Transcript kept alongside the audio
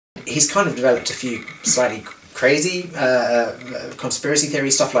he's kind of developed a few slightly crazy conspiracy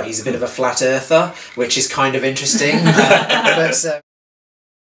theory stuff, like he's a bit of a flat earther, which is kind of interesting.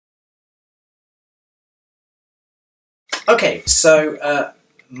 Okay, so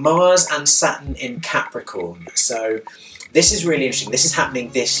Mars and Saturn in Capricorn. So this is really interesting. This is happening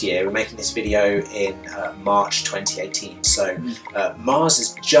this year. We're making this video in March 2018. So Mars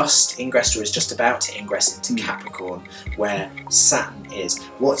has just ingressed, or is just about to ingress into Capricorn, where Saturn is.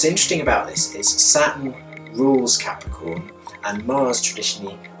 What's interesting about this is Saturn rules Capricorn, and Mars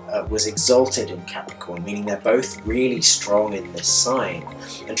traditionally was exalted in Capricorn, meaning they're both really strong in this sign.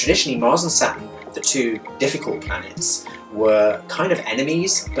 And traditionally Mars and Saturn, the two difficult planets, were kind of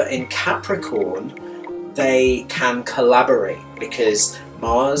enemies, but in Capricorn they can collaborate because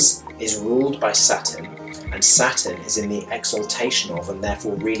Mars is ruled by Saturn, and Saturn is in the exaltation of, and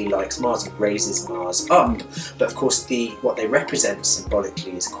therefore really likes Mars and raises Mars up. But of course what they represent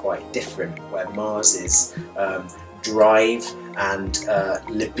symbolically is quite different, where Mars is drive and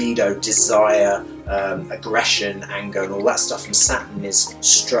libido, desire, aggression, anger and all that stuff, and Saturn is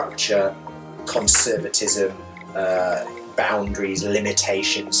structure, conservatism, boundaries,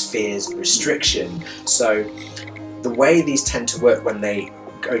 limitations, fears and restriction. So the way these tend to work when they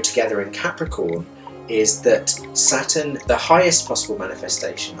go together in Capricorn is that Saturn, the highest possible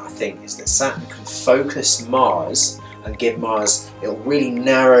manifestation I think, is that Saturn can focus Mars and give Mars, it'll really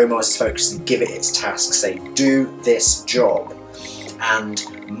narrow Mars' focus and give it its task, say do this job. And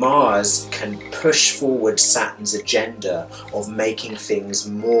Mars can push forward Saturn's agenda of making things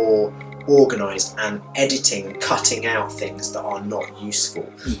more organised and editing and cutting out things that are not useful.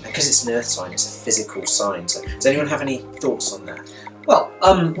 And because it's an earth sign, it's a physical sign. So does anyone have any thoughts on that? Well,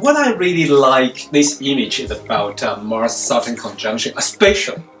 what I really like this image is about Mars-Saturn conjunction,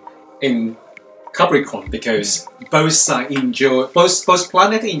 especially in Capricorn, because both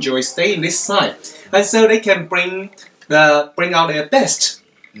planets enjoy staying in this sign, and so they can bring out their best,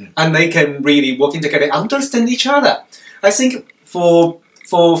 and they can really working together, understand each other. I think for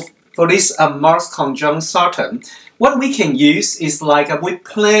this Mars conjunct Saturn, what we can use is like we're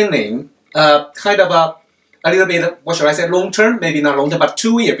planning kind of a little bit, what should I say, long term, maybe not long term, but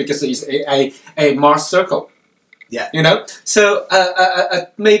 2 years, because it's a Mars circle. Yeah. You know, so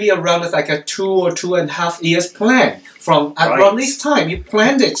maybe around like a 2 or 2.5 years plan from around this time. You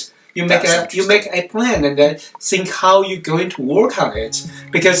planned it. You make a plan and then think how you're going to work on it.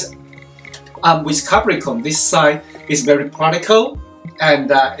 Because with Capricorn, this sign is very practical, and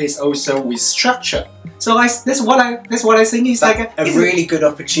it's also with structure. So that's what I think is like a really good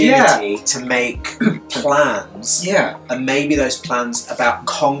opportunity to make plans. Yeah. And maybe those plans about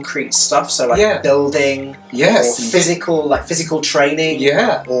concrete stuff, so like building, or physical training,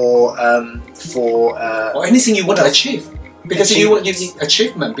 or or anything you want to achieve. Because you want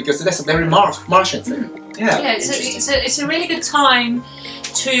achievement, because that's a very Martian thing. Yeah, it's a really good time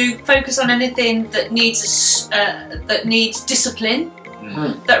to focus on anything that needs discipline,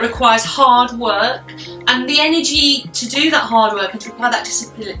 that requires hard work, and the energy to do that hard work and to apply that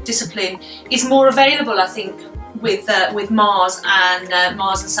discipline is more available, I think, with Mars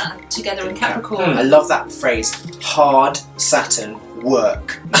and Saturn together in Capricorn. I love that phrase, hard Saturn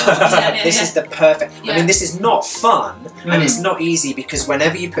work. This is the perfect. I mean, this is not fun, and it's not easy, because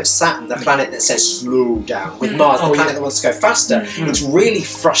whenever you put Saturn, the planet that says slow down, with Mars, the planet that wants to go faster, it's really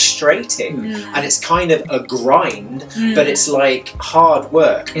frustrating, and it's kind of a grind, but it's like hard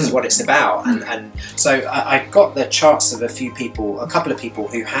work is what it's about. And so I got the charts of a couple of people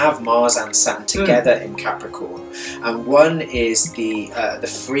who have Mars and Saturn together in Capricorn, and one is a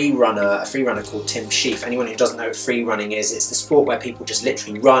free runner called Tim Sheaf. Anyone who doesn't know what free running is, it's the sport where people just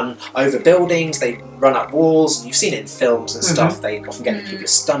literally run over buildings, they run up walls, and you've seen it in films and stuff. They often get people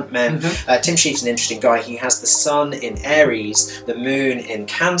as stuntmen. Tim Sheaf's an interesting guy. He has the Sun in Aries, the Moon in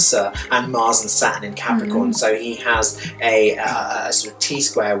Cancer, and Mars and Saturn in Capricorn. So he has a sort of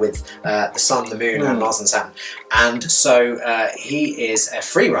T-square with the Sun, the Moon, and Mars and Saturn. And so he is a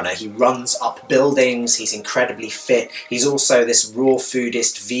free runner. He runs up buildings. He's incredibly fit. He's also this raw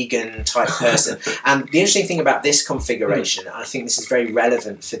foodist, vegan type person. And the interesting thing about this configuration, I think this is very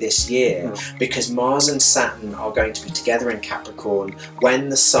relevant for this year, because Mars and Saturn are going to be together in Capricorn when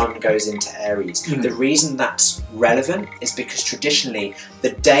the Sun goes into Aries. The reason that's relevant is because traditionally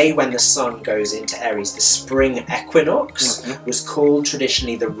the day when the Sun goes into Aries, the spring equinox, was called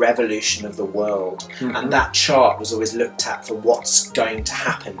traditionally the revolution of the world, and that chart was always looked at for what's going to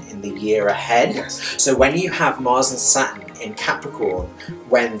happen in the year ahead. So when you have Mars and Saturn in Capricorn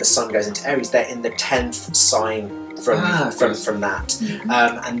when the Sun goes into Aries, they're in the 10th sign from that,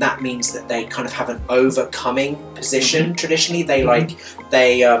 and that means that they kind of have an overcoming position. Traditionally, they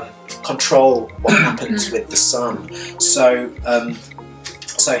control what happens with the sun.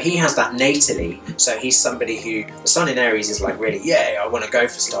 So he has that natally. So he's somebody who, the sun in Aries is like really, I want to go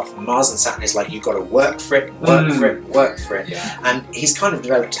for stuff. And Mars and Saturn is like, you've got to work for it, work for it, work for it. Yeah. And he's kind of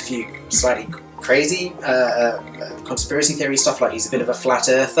developed a few slightly crazy conspiracy theory stuff, like he's a bit of a flat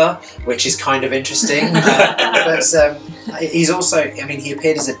earther, which is kind of interesting. But he's also, I mean, he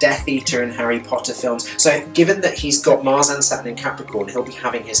appeared as a Death Eater in Harry Potter films. So given that he's got Mars and Saturn in Capricorn, he'll be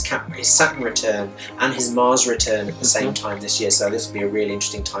having his Saturn return and his Mars return at the same time this year. So this will be a really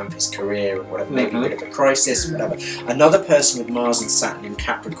interesting time for his career and whatever, maybe a bit of a crisis, whatever. Another person with Mars and Saturn in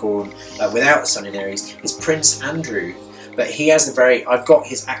Capricorn without the Sun in Aries is Prince Andrew. But he has a very, I've got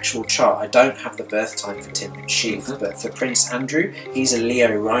his actual chart, I don't have the birth time for Tim and Sheaf, but for Prince Andrew, he's a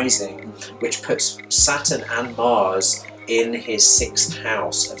Leo rising, which puts Saturn and Mars in his 6th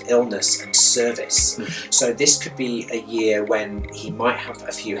house of illness and service. So this could be a year when he might have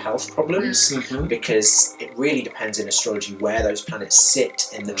a few health problems, because it really depends in astrology where those planets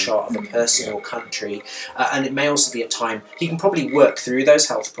sit in the chart of a person or country, and it may also be a time he can probably work through those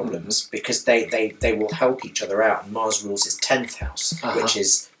health problems because they will help each other out. And Mars rules his 10th house, which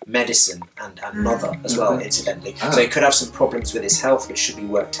is medicine and mother as well, incidentally. So he could have some problems with his health, which should be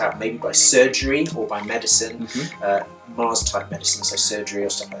worked out maybe by surgery or by medicine, Mars type medicine, so surgery or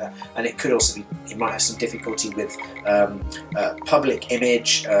stuff like that. And it could also be, he might have some difficulty with public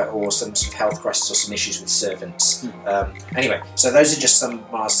image or some sort of health crisis or some issues with servants. Anyway, so those are just some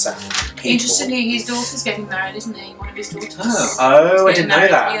Mars Saturn people. Interestingly, his daughter's getting married, isn't he? One of his daughters. Oh, I didn't know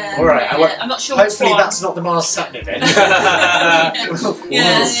that. Yeah. All right, I'm not sure. Hopefully that's not the Mars Saturn event.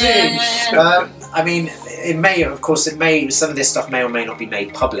 We'll see. I mean, it may, of course, some of this stuff may or may not be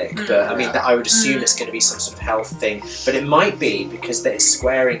made public, but I mean, I would assume it's going to be some sort of health thing. But it might be because they're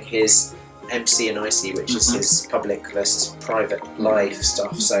squaring his MC and IC, which is his public versus private life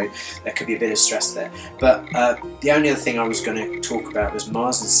stuff. So there could be a bit of stress there. But the only other thing I was going to talk about was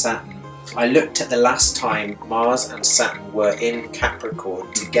Mars and Saturn. I looked at the last time Mars and Saturn were in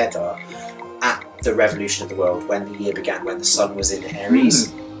Capricorn together at the revolution of the world, when the year began, when the sun was in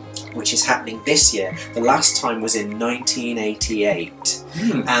Aries, which is happening this year. The last time was in 1988.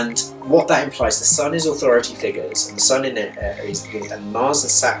 And what that implies, the sun is authority figures, and the sun in Aries, and Mars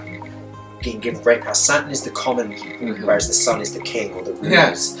and Saturn can give great power. Saturn is the common people, whereas the sun is the king or the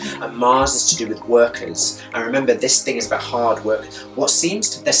rulers. And Mars is to do with workers. And remember, this thing is about hard work. There seems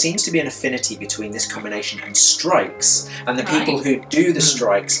to be an affinity between this combination and strikes, and the people who do the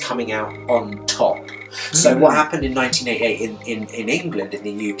strikes coming out on top. So what happened in 1988 in England, in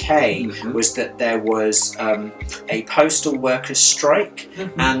the UK, was that there was a postal workers' strike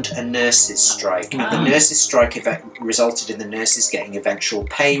and a nurses' strike. And the nurses' strike resulted in the nurses getting eventual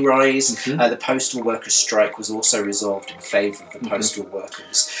pay rise. The postal workers' strike was also resolved in favour of the postal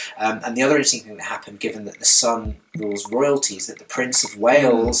workers. And the other interesting thing that happened, given that the sun rules royalties, that the Prince of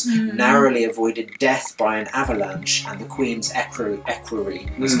Wales narrowly avoided death by an avalanche, and the Queen's equerry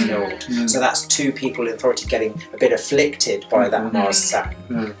was killed. So that's two people in authority getting a bit afflicted by that Mars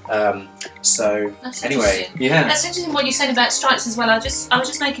Saturn. So that's anyway, that's interesting what you said about strikes as well. I was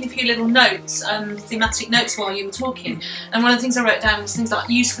just making a few little notes, thematic notes while you were talking, and one of the things I wrote down was things like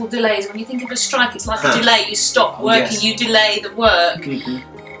useful delays. When you think of a strike, it's like a delay. You stop working, you delay the work.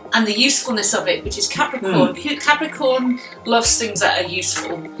 And the usefulness of it, which is Capricorn. Capricorn loves things that are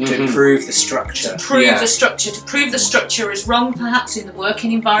useful. To improve the structure. To prove the structure. To prove the structure is wrong, perhaps, in the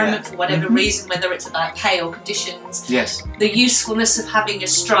working environment for whatever reason, whether it's about pay or conditions. The usefulness of having a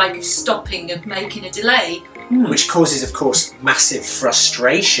strike, of stopping, of making a delay. Which causes, of course, massive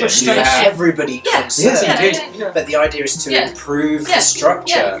frustration for everybody concerned. But the idea is to improve the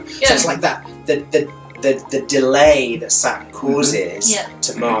structure. So it's like that. The delay that Saturn causes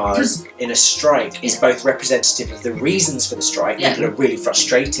to Mars in a strike is both representative of the reasons for the strike. People are really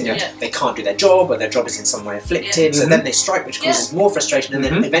frustrated. They can't do their job, or their job is in some way afflicted. So then they strike, which causes more frustration. And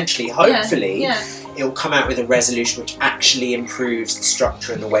then eventually, hopefully, it will come out with a resolution which actually improves the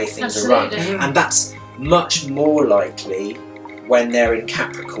structure and the way things are run. And that's much more likely when they're in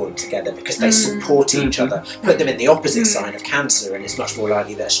Capricorn together, because they support each other. Put them in the opposite sign of Cancer, and it's much more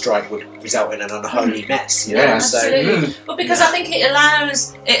likely that a strike would result in an unholy mess. You know? Absolutely. Well, because I think it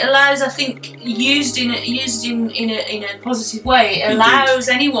allows. I think used in a positive way, it allows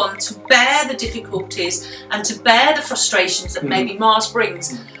anyone to bear the difficulties and to bear the frustrations that maybe Mars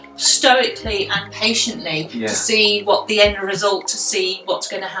brings, stoically and patiently, to see what the end result, to see what's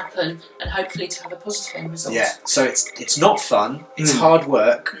going to happen, and hopefully to have a positive end result. So it's not fun, it's hard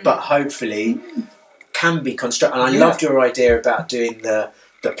work, but hopefully can be constructed. And I Yeah. loved your idea about doing the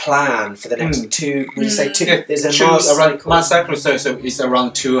plan for the next 2. Would you say 2? Yeah, There's a two Mars around cycle. Mars cycle, so it's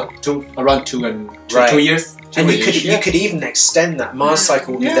around two and Right. 2 years. And you could 2 years, you could even extend that. Mars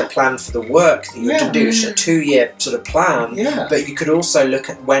cycle would be Yeah. the plan for the work that you're to do. It's a 2-year sort of plan. yeah. But you could also look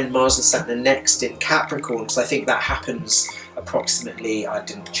at when Mars and Saturn are next in Capricorn, because I think that happens approximately, I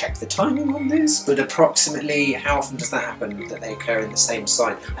didn't check the timing on this, but approximately how often does that happen, that they occur in the same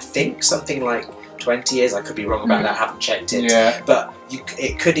sign? I think something like 20 years, I could be wrong about that, I haven't checked it. Yeah. But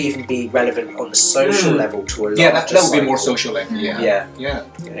it could even be relevant on a social level to a larger Yeah, that would be more cycle. social level. Yeah. Yeah.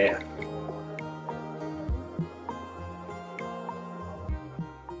 Yeah.